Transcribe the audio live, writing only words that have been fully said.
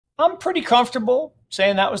I'm pretty comfortable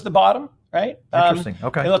saying that was the bottom, right? Interesting.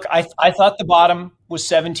 Okay. Look, I thought the bottom was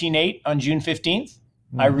 17.8 on June 15th.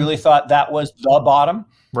 I really thought that was the bottom.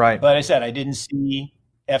 Right. But I said I didn't see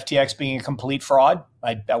FTX being a complete fraud.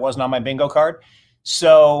 That wasn't on my bingo card.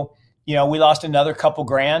 So, we lost another couple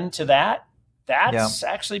grand to that. That's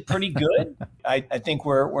actually pretty good. I think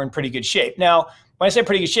we're in pretty good shape. Now, when I say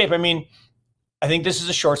pretty good shape, I mean, I think this is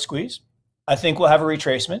a short squeeze. I think we'll have a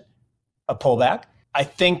retracement, a pullback. I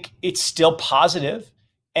think it's still positive.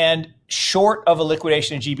 And short of a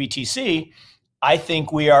liquidation of GBTC, I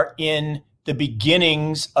think we are in the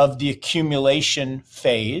beginnings of the accumulation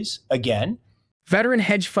phase again. Veteran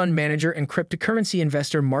hedge fund manager and cryptocurrency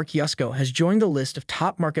investor Mark Yusko has joined the list of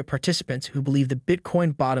top market participants who believe the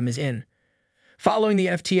Bitcoin bottom is in. Following the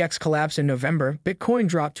FTX collapse in November, Bitcoin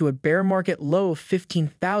dropped to a bear market low of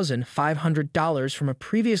 $15,500 from a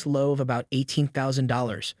previous low of about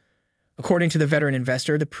 $18,000. According to the veteran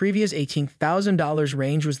investor, the previous $18,000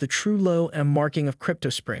 range was the true low and marking of crypto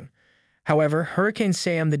spring. However, Hurricane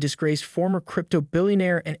Sam, the disgraced former crypto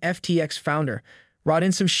billionaire and FTX founder, brought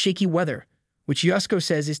in some shaky weather, which Yusko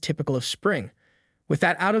says is typical of spring. With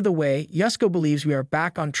that out of the way, Yusko believes we are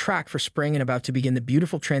back on track for spring and about to begin the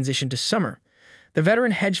beautiful transition to summer. The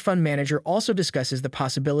veteran hedge fund manager also discusses the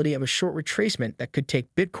possibility of a short retracement that could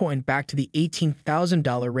take Bitcoin back to the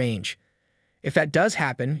 $18,000 range. If that does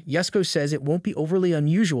happen, Yusko says it won't be overly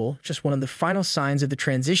unusual, just one of the final signs of the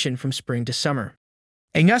transition from spring to summer.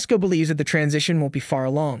 And Yusko believes that the transition won't be far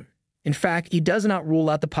along. In fact, he does not rule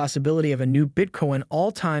out the possibility of a new Bitcoin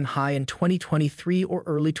all-time high in 2023 or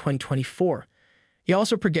early 2024. He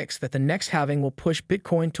also predicts that the next halving will push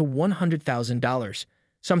Bitcoin to $100,000,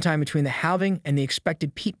 sometime between the halving and the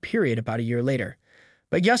expected peak period about a year later.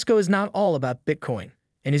 But Yusko is not all about Bitcoin.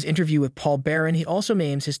 In his interview with Paul Barron, he also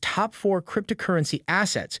names his top 4 cryptocurrency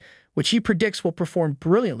assets, which he predicts will perform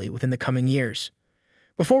brilliantly within the coming years.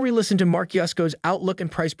 Before we listen to Mark Yusko's outlook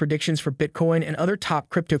and price predictions for Bitcoin and other top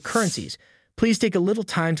cryptocurrencies, please take a little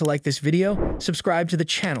time to like this video, subscribe to the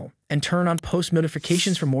channel, and turn on post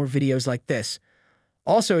notifications for more videos like this.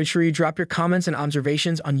 Also, ensure you drop your comments and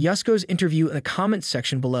observations on Yusko's interview in the comments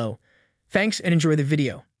section below. Thanks and enjoy the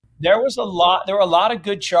video. There were a lot of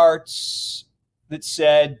good charts that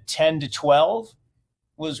said 10 to 12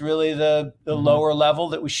 was really the lower level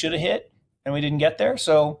that we should have hit, and we didn't get there.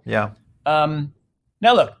 So yeah.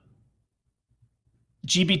 Now look,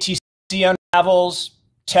 GBTC unravels,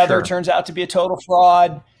 Tether turns out to be a total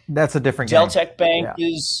fraud. That's a different game. Deltec Bank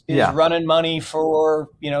is running money for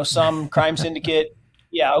some crime syndicate.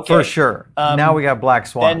 Yeah, okay. For sure. Now we got black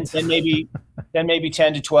swans. Then maybe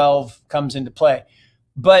 10 to 12 comes into play.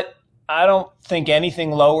 But I don't think anything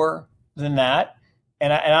lower than that.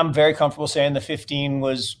 And I'm very comfortable saying the 15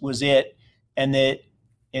 was it, and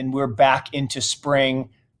we're back into spring.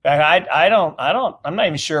 I'm not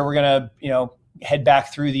even sure we're gonna head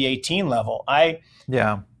back through the 18 level. I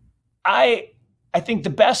think the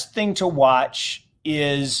best thing to watch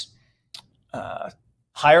is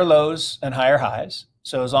higher lows and higher highs.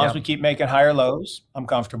 So as long as we keep making higher lows, I'm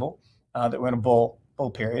comfortable that we're in a bull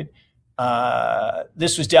period.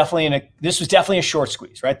 This was definitely a short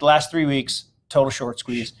squeeze, right? The last 3 weeks, total short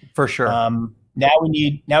squeeze for sure. Now we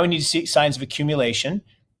need to see signs of accumulation.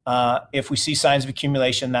 If we see signs of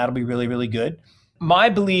accumulation, that'll be really, really good. My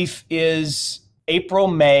belief is April,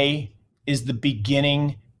 May is the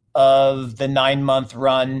beginning of the 9-month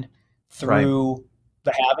run through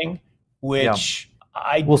the halving, which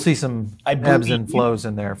we'll see some ebbs and flows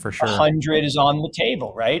in there for sure. 100 is on the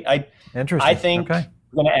table, right? Interesting. I think we're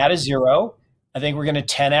going to add a 0. I think we're going to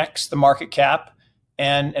 10x the market cap,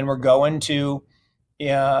 and we're going to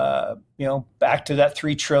back to that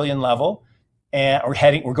 3 trillion level. And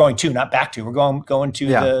we're going to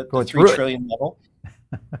the 3 trillion level.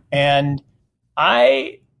 And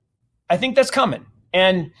I think that's coming.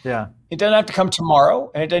 And it doesn't have to come tomorrow,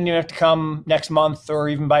 and it doesn't even have to come next month or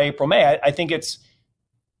even by April, May. I think it's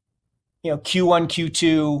Q1,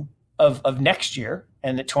 Q2 of next year,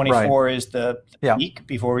 and that 24 is the peak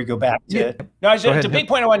before we go back to the big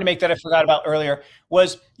point I wanted to make that I forgot about earlier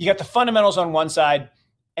was you got the fundamentals on one side,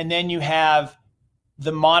 and then you have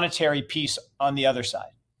the monetary piece on the other side.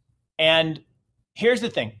 And here's the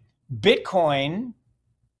thing, Bitcoin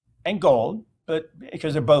and gold, but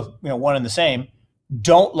because they're both one and the same,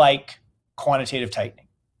 don't like quantitative tightening.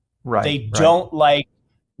 They don't like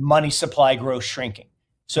money supply growth shrinking.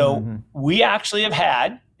 So we actually have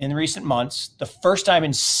had in recent months, the first time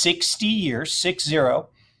in 60 years, 60,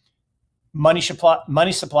 money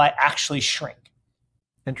supply actually shrink.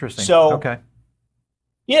 Interesting. So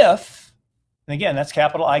if, and again, that's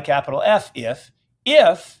capital I, capital F,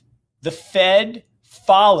 if the Fed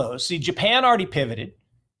follows, see, Japan already pivoted.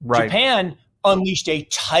 Right. Japan unleashed a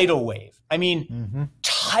tidal wave. I mean,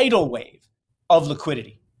 tidal wave of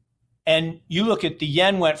liquidity. And you look at the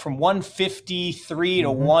yen went from 153 to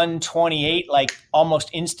 128, like almost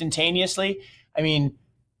instantaneously. I mean,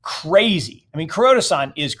 crazy. I mean,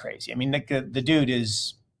 Kuroda-san is crazy. I mean, the dude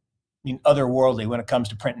is, I mean, otherworldly when it comes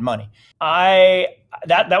to printing money.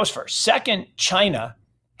 That was first. Second, China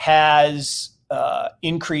has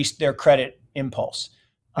increased their credit impulse,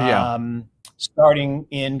 starting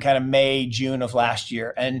in kind of May, June of last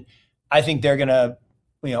year, and I think they're going to,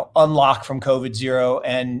 unlock from COVID zero,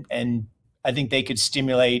 and I think they could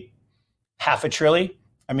stimulate $500 billion.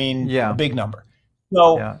 I mean, a big number.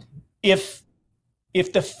 So if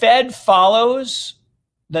the Fed follows,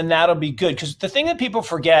 then that'll be good. Because the thing that people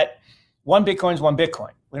forget, one Bitcoin is one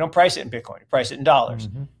Bitcoin. We don't price it in Bitcoin. We price it in dollars.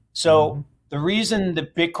 So the reason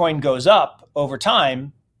that Bitcoin goes up over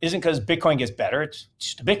time isn't because Bitcoin gets better. It's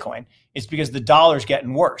just a Bitcoin. It's because the dollar's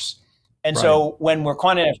getting worse. And so when we're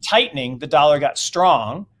quantitative tightening, the dollar got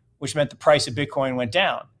strong, which meant the price of Bitcoin went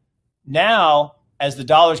down. Now, as the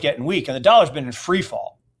dollar's getting weak, and the dollar's been in free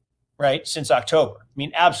fall, right, since October. I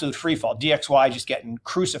mean, absolute free fall. DXY just getting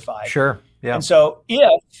crucified. Sure. Yeah. And so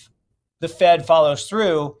if the Fed follows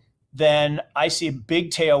through, then I see a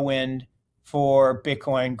big tailwind for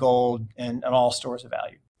Bitcoin, gold, and all stores of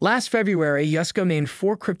value. Last February, Yusko named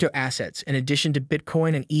 4 crypto assets in addition to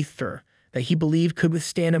Bitcoin and Ether that he believed could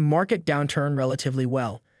withstand a market downturn relatively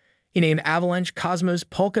well. He named Avalanche, Cosmos,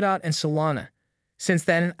 Polkadot, and Solana. Since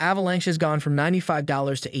then, Avalanche has gone from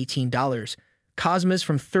 $95 to $18, Cosmos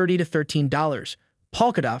from $30 to $13,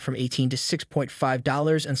 Polkadot from $18 to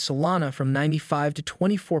 $6.5, and Solana from $95 to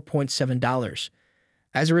 $24.7.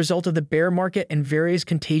 As a result of the bear market and various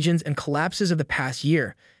contagions and collapses of the past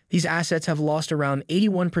year, these assets have lost around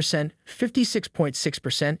 81%,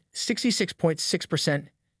 56.6%, 66.6%,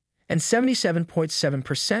 and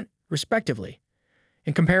 77.7%, respectively.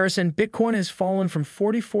 In comparison, Bitcoin has fallen from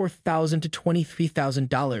 $44,000 to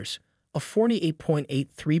 $23,000, a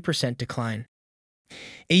 48.83% decline.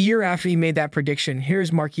 A year after he made that prediction,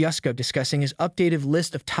 here's Mark Yusko discussing his updated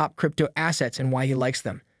list of top crypto assets and why he likes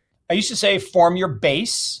them. I used to say form your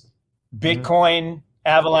base: Bitcoin,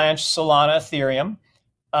 Avalanche, Solana, Ethereum.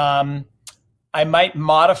 I might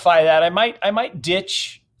modify that. I might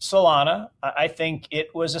ditch Solana. I think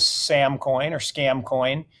it was a Sam coin or scam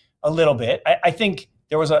coin a little bit. I think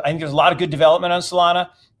there's a lot of good development on Solana.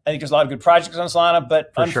 I think there's a lot of good projects on Solana,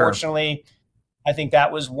 but unfortunately, I think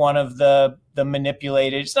that was one of the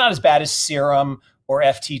manipulated. It's not as bad as Serum or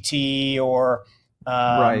FTT or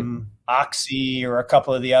Oxy or a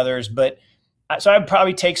couple of the others, but so I'd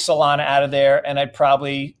probably take Solana out of there, and I'd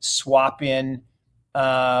probably swap in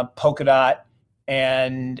Polkadot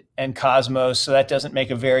and Cosmos. So that doesn't make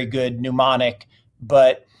a very good mnemonic,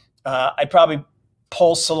 but I'd probably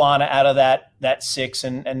pull Solana out of that 6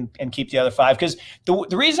 and keep the other 5. Because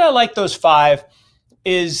the reason I like those 5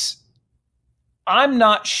 is I'm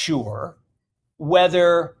not sure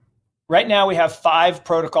whether right now we have 5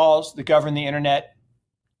 protocols that govern the internet.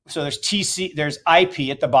 So there's there's IP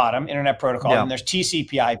at the bottom, Internet Protocol, and there's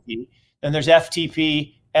TCP/IP, then there's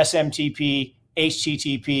FTP, SMTP,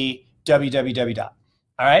 HTTP, www.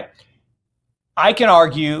 All right. I can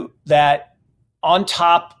argue that on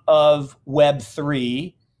top of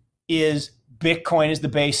Web3 is Bitcoin is the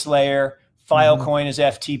base layer, Filecoin is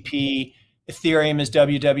FTP, Ethereum is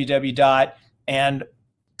www, and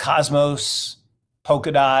Cosmos,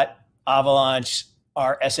 Polkadot, Avalanche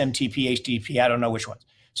are SMTP, HTTP. I don't know which ones.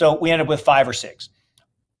 So we end up with 5 or 6.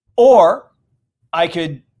 Or I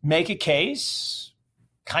could make a case,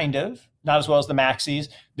 kind of, not as well as the maxis,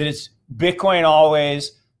 that it's Bitcoin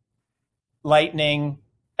always, Lightning,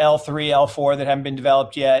 L3, L4 that haven't been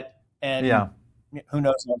developed yet, and who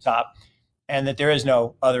knows on top, and that there is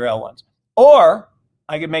no other L1s. Or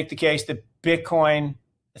I could make the case that Bitcoin,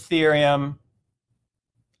 Ethereum,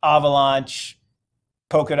 Avalanche,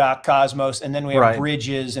 Polkadot, Cosmos, and then we have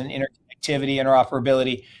bridges and interconnectivity,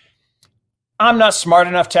 interoperability. I'm not smart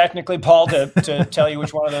enough technically, Paul, to tell you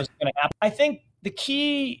which one of those is going to happen. I think the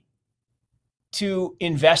key to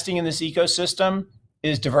investing in this ecosystem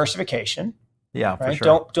is diversification. Yeah, right? For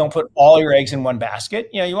sure. Don't put all your eggs in one basket.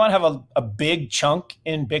 You want to have a big chunk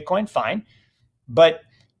in Bitcoin, fine. But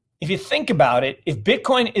if you think about it, if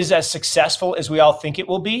Bitcoin is as successful as we all think it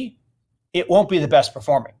will be, it won't be the best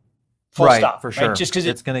performing. Full stop. For sure. Right? Just because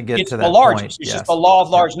it's going to get to the that largest. point. It's just the law of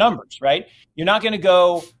large numbers, right? You're not going to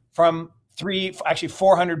go from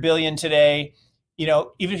 400 billion today.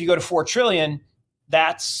 Even if you go to 4 trillion,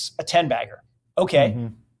 that's a 10 bagger. Okay.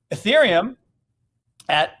 Ethereum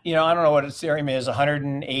at, I don't know what Ethereum is,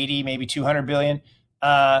 180, maybe 200 billion.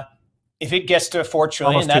 If it gets to 4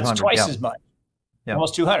 trillion, that's twice as much.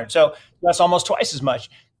 Almost 200. So that's almost twice as much.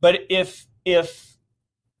 But if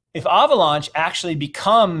Avalanche actually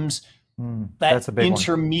becomes that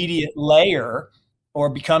intermediate layer, or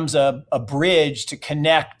becomes a bridge to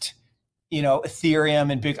connect,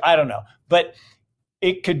 Ethereum and I don't know, but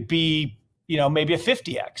it could be, maybe a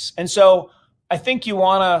 50x. And so I think you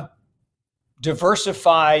want to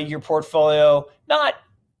diversify your portfolio, not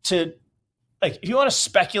to, like, if you want to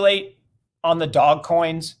speculate on the dog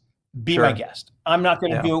coins, be my guest. I'm not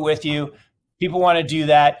going to do it with you. People want to do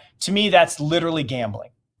that. To me, that's literally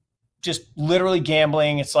gambling. Just literally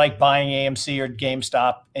gambling. It's like buying AMC or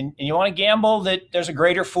GameStop, and you want to gamble that there's a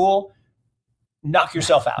greater fool, knock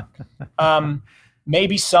yourself out.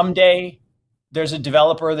 Maybe someday there's a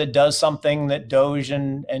developer that does something that Doge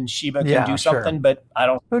and Shiba can do something, but I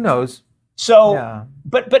don't. Who knows? So,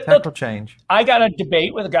 but look, change. I got a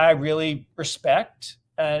debate with a guy I really respect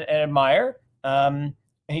and admire, and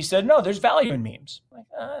he said, "No, there's value in memes."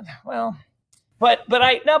 I'm like, well, but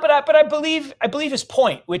I believe his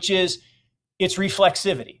point, which is it's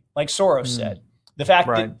reflexivity, like Soros said. The fact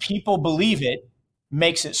that people believe it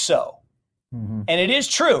makes it so, and it is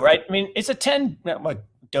true, right? I mean, it's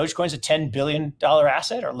Dogecoin's a $10 billion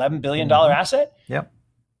asset or $11 billion asset. Yep.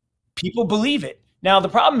 People believe it. Now the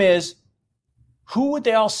problem is, who would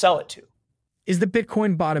they all sell it to? Is the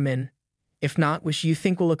Bitcoin bottom in? If not, which you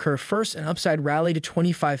think will occur first, an upside rally to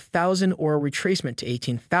 25,000 or a retracement to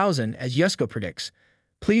 18,000 as Yusko predicts?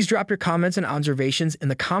 Please drop your comments and observations in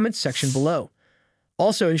the comments section below.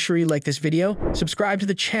 Also, ensure you like this video, subscribe to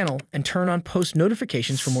the channel, and turn on post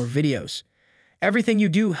notifications for more videos. Everything you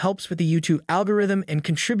do helps with the YouTube algorithm and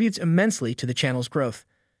contributes immensely to the channel's growth.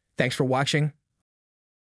 Thanks for watching.